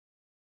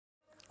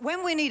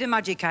When we need a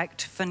magic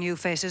act for new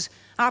faces,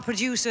 our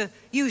producer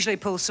usually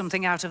pulls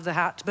something out of the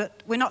hat,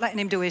 but we're not letting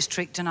him do his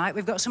trick tonight.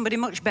 We've got somebody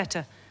much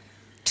better.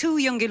 Two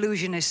young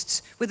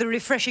illusionists with a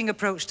refreshing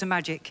approach to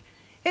magic.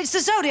 It's the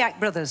Zodiac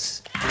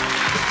brothers.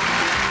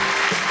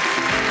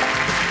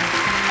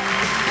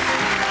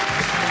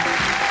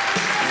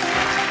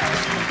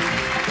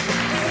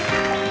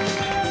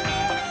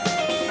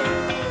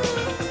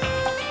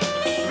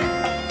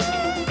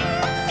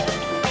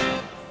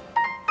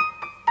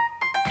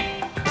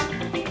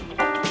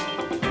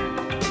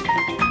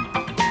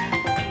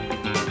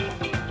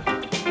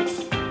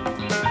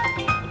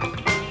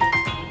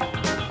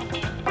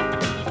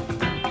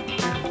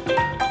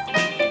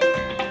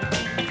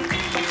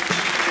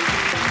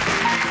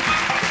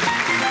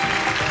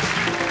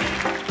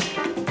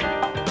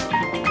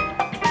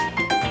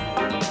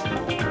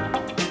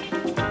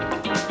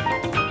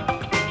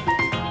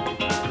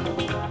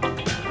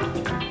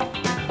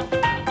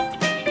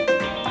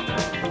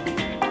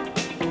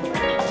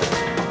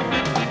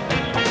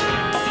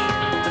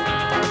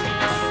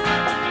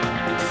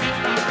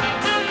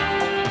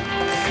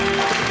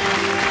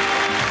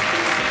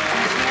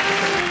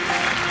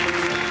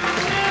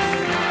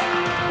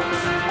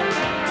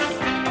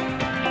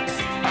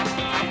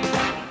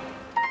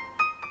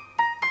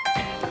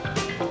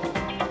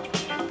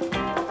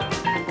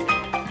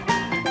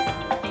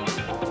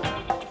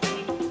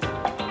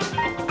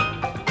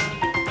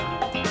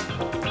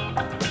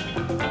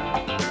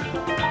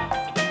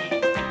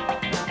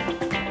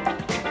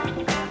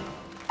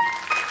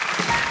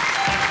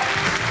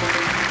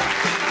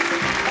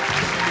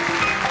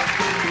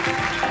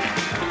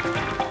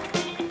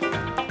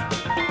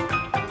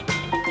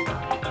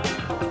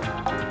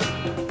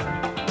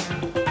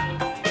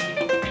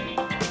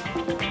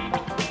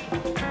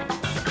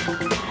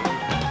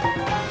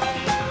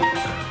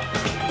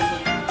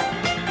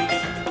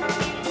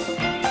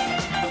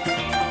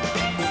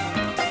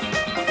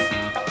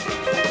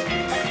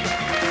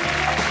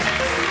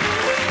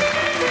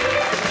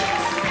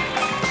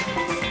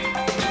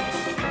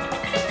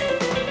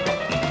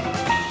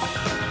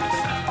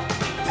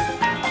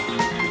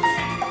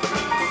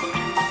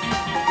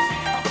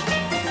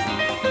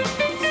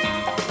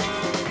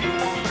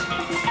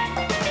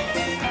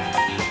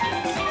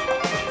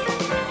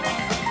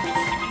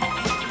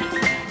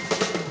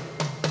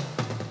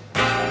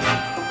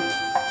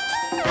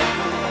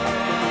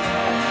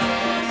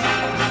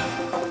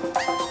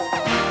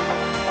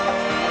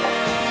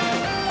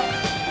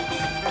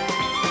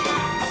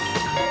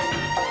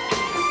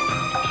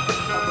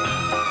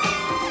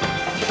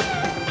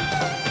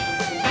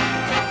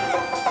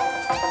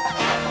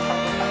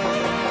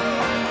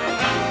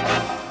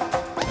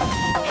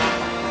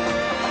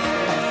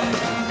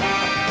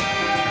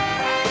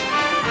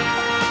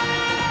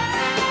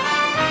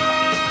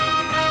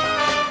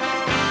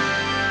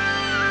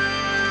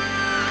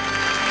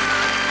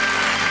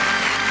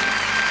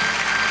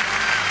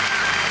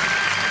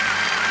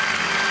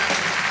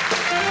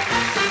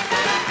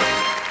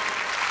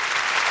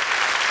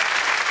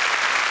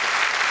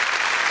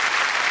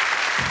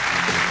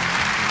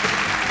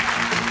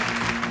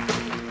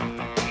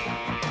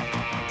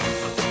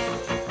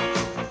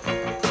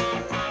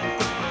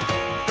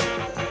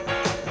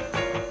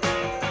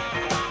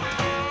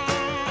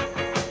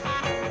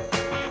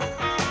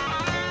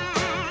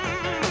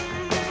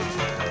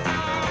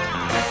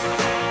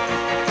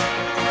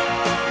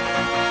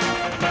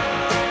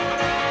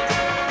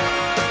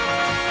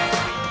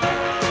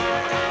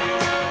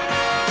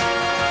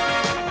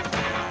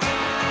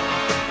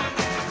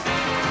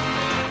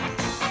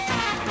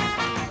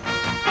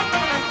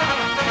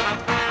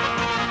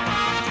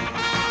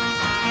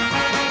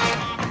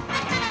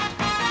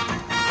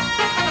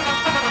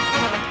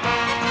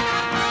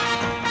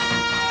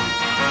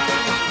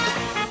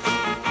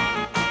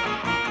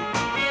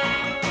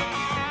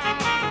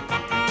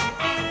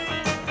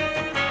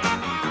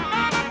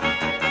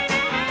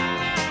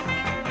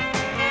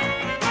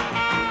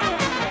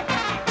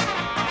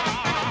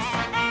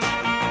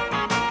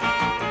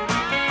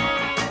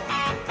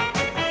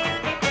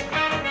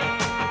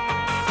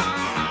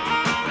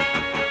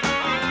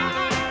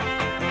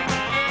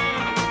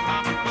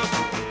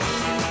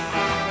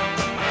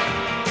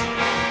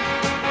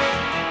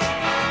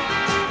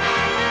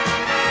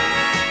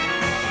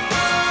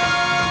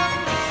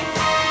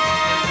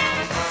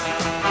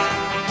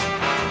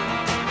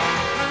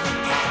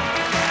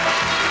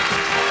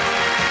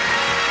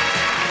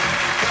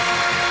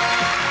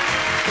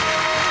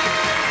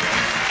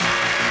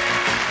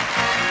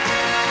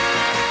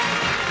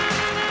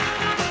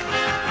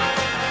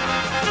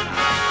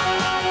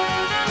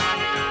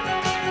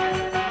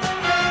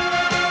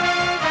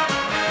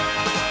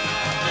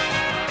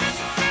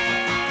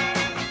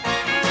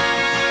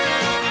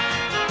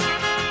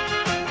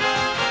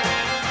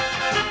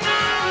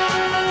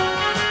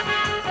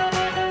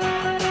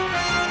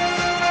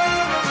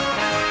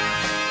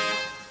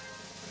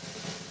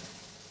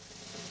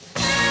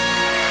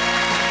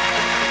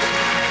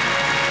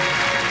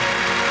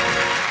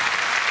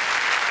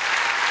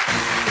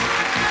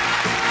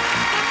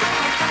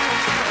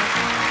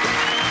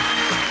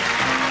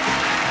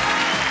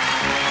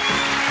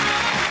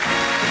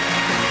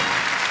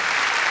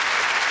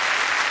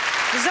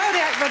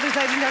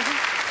 brothers, ladies and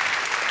gentlemen.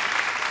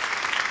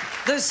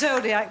 The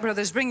Zodiac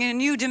brothers bringing a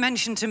new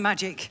dimension to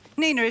magic.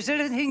 Nina, is there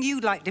anything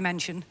you'd like to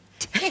mention?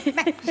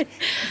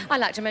 I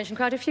like to mention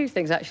quite a few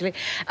things, actually.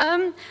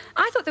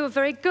 I thought they were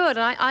very good.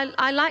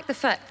 I like the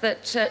fact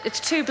that it's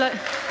two blokes...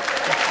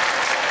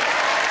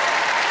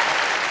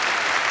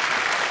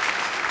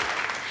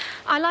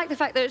 I like the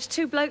fact that it's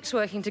two blokes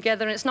working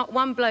together and it's not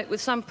one bloke with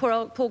some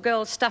poor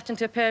girl stuffed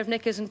into a pair of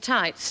knickers and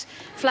tights,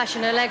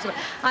 flashing her legs.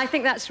 I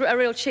think that's a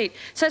real cheat.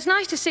 So it's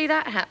nice to see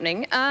that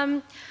happening.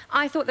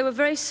 I thought they were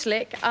very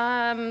slick.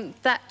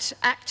 That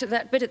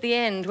bit at the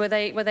end where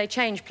they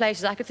change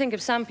places, I could think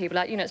of some people,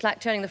 like, you know, it's like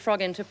turning the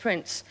frog into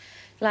Prince.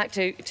 Like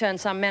to turn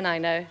some men I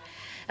know.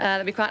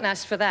 That'd be quite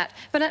nice for that.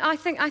 But I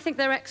think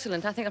they're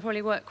excellent. I think they'll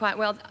probably work quite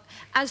well.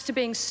 As to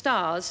being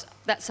stars,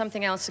 that's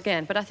something else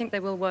again, but I think they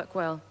will work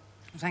well.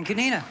 Thank you,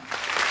 Nina.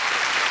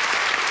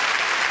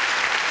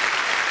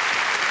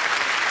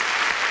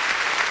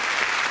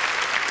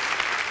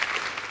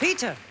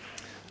 Peter.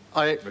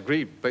 I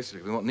agree,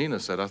 basically, with what Nina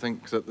said. I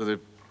think that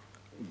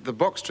the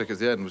box trick at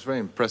the end was very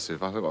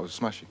impressive. I thought I was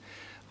smashing.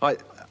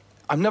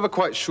 I'm never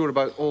quite sure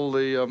about all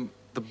the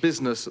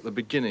business at the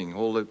beginning,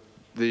 all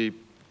the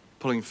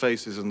pulling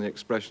faces and the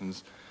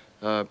expressions.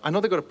 I know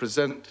they've got to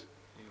present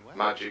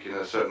magic in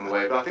a certain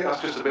way, but I think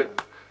that's just a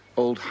bit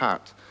old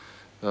hat.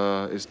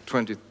 It's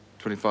 20,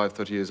 25,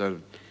 30 years out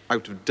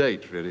of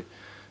date, really.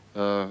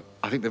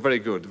 I think they're very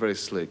good, very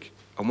slick.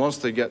 And once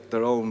they get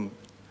their own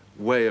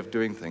way of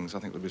doing things, I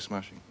think they'll be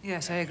smashing.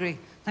 Yes, I agree.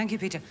 Thank you,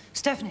 Peter.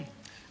 Stephanie?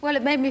 Well,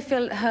 it made me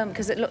feel at home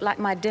because it looked like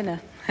my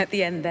dinner at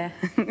the end there.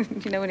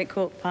 You know, when it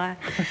caught fire.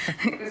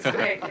 It was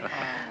great.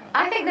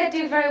 I think they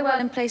do very well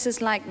in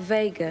places like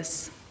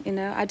Vegas, you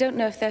know. I don't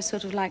know if they're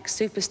sort of like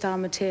superstar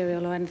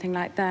material or anything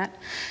like that,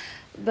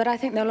 but I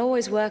think they'll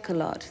always work a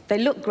lot. They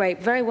look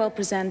great, very well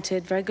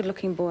presented, very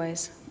good-looking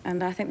boys,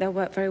 and I think they'll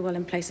work very well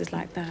in places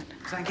like that.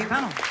 Thank you,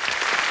 panel.